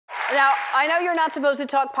Now, I know you're not supposed to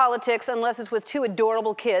talk politics unless it's with two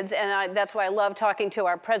adorable kids, and that's why I love talking to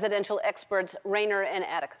our presidential experts, Rainer and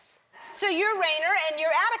Atticus. So you're Rainer and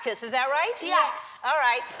you're Atticus, is that right? Yes. All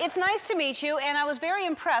right. It's nice to meet you, and I was very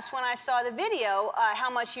impressed when I saw the video how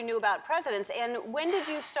much you knew about presidents. And when did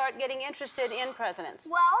you start getting interested in presidents?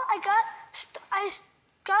 Well, I got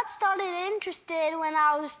started interested when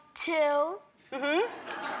I was 2. Mm-hmm.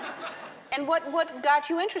 And what got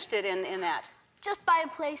you interested in that? Just by a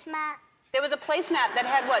placemat. There was a placemat that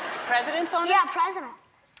had what, presidents on it? Yeah, president.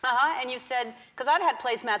 Uh-huh, and you said, because I've had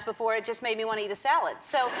placemats before, it just made me want to eat a salad.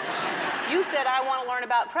 So you said, I want to learn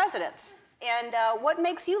about presidents. And what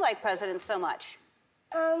makes you like presidents so much?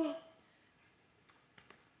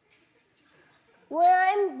 When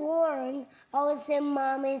I'm born, I was in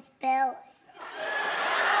Mommy's belly.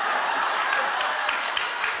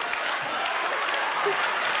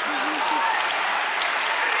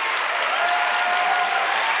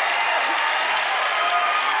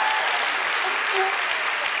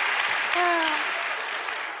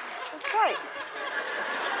 That's right.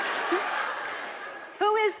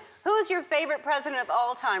 Who is your favorite president of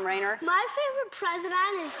all time, Rainer? My favorite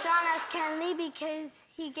president is John F. Kennedy because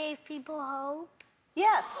he gave people hope.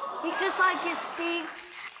 Yes. Just like he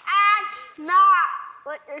speaks, act not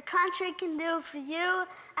what your country can do for you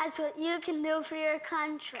as what you can do for your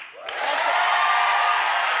country.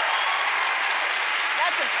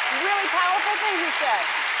 That's a really powerful thing he said.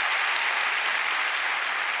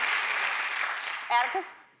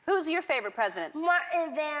 Atticus, who's your favorite president?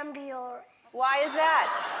 Martin Van Buren. Why is that?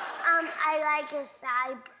 I like his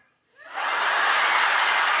sideburns.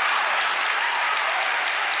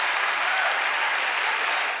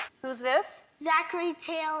 Who's this? Zachary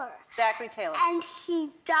Taylor. Zachary Taylor. And he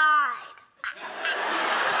died.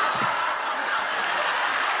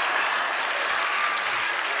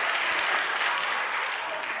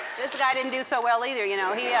 This guy didn't do so well either, you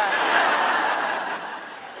know.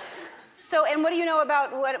 So, and what do you know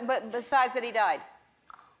about but besides that he died?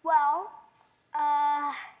 Well,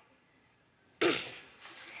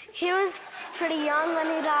 he was pretty young when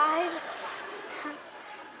he died.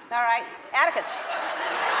 All right. Atticus.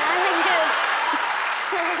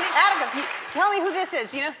 Atticus, tell me who this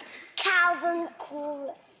is, you know? Calvin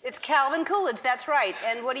Coolidge. It's Calvin Coolidge, that's right.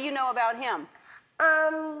 And what do you know about him?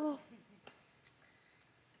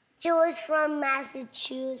 He was from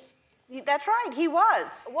Massachusetts. That's right, he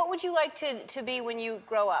was. What would you like to be when you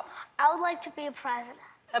grow up? I would like to be a president.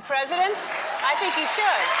 A president? I think you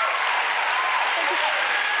should.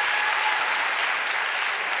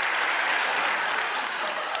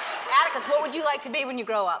 Atticus, what would you like to be when you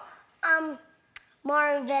grow up?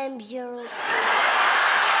 Martin Van Buren.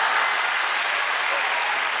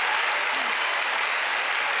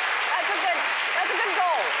 That's a good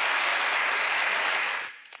goal.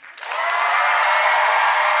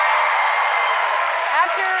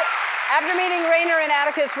 After meeting Rainer and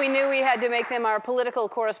Atticus, we knew we had to make them our political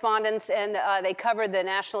correspondents, and they covered the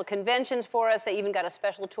national conventions for us. They even got a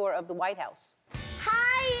special tour of the White House.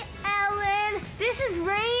 Hi, Ellen. This is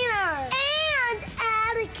Rainer. And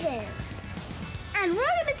Atticus. And we're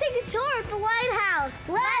going to take a tour at the White House.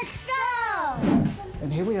 Let's go!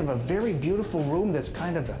 And here we have a very beautiful room that's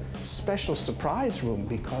kind of a special surprise room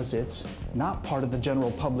because it's not part of the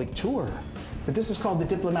general public tour. But this is called the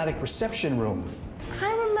diplomatic reception room.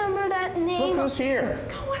 I remember that name. Look who's here. What's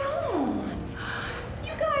going on?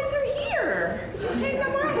 You guys are here. You came to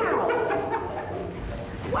my house.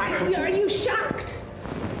 Why are you shocked?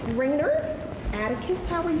 Rainer, Atticus,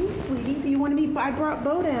 how are you, sweetie? Do you want to meet? I brought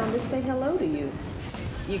Bo down to say hello to you.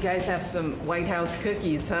 You guys have some White House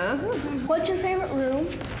cookies, huh? What's your favorite room?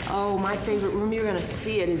 Oh, my favorite room, you're gonna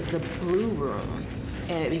see it, is the blue room.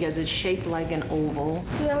 Because it's shaped like an oval.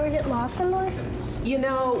 Do you ever get lost in there? You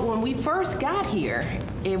know, when we first got here,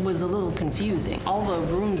 it was a little confusing. All the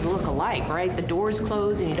rooms look alike, right? The doors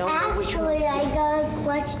close and you don't know which one. Actually, I got a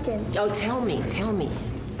question. Oh, tell me.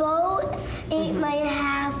 Bo ate my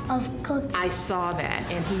half of cookies. I saw that,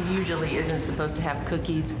 and he usually isn't supposed to have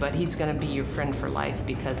cookies, but he's gonna be your friend for life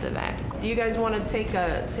because of that. Do you guys want to take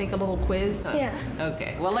a little quiz? Yeah.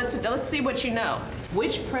 Okay. Well, let's see what you know.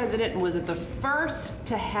 Which president was the first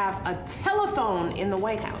to have a telephone in the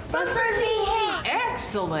White House? Rutherford B. Hayes.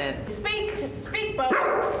 Excellent. Speak, Bo.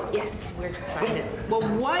 Yes, we're excited. Well,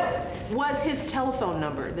 what was his telephone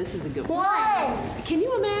number? This is a good one. 1. Can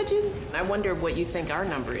you imagine? I wonder what you think our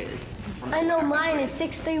number is. I know mine is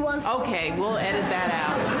 6314. Okay, we'll edit that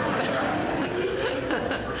out.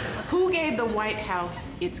 Who gave the White House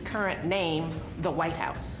its current name, the White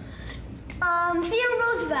House? Theodore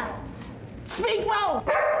Roosevelt. Speak, Bo.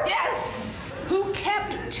 Yes. Who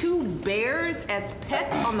kept 2 bears as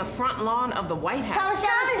pets on the front lawn of the White House? Thomas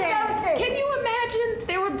Jefferson. Can you imagine?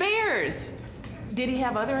 There were bears. Did he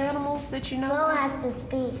have other animals that you know? Bo has to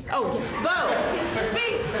speak. Oh, Bo,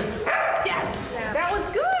 speak. Yes, that was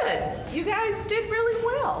good. You guys did really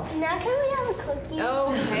well. Now can we have a cookie?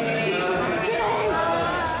 Okay.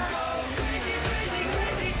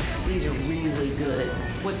 These are really good.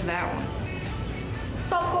 What's that one?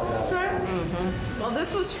 Well,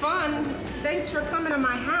 this was fun. Thanks for coming to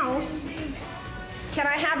my house. Can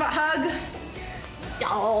I have a hug?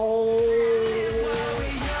 Oh.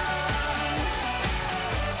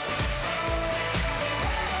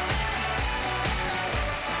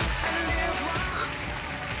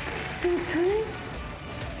 See what's coming?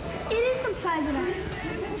 It is the president.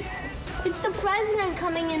 It's the president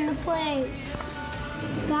coming in the plane.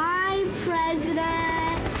 Bye,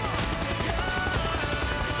 President.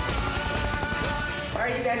 All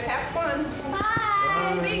right, you guys have fun.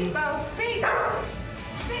 Bye. Speak, Bo, speak.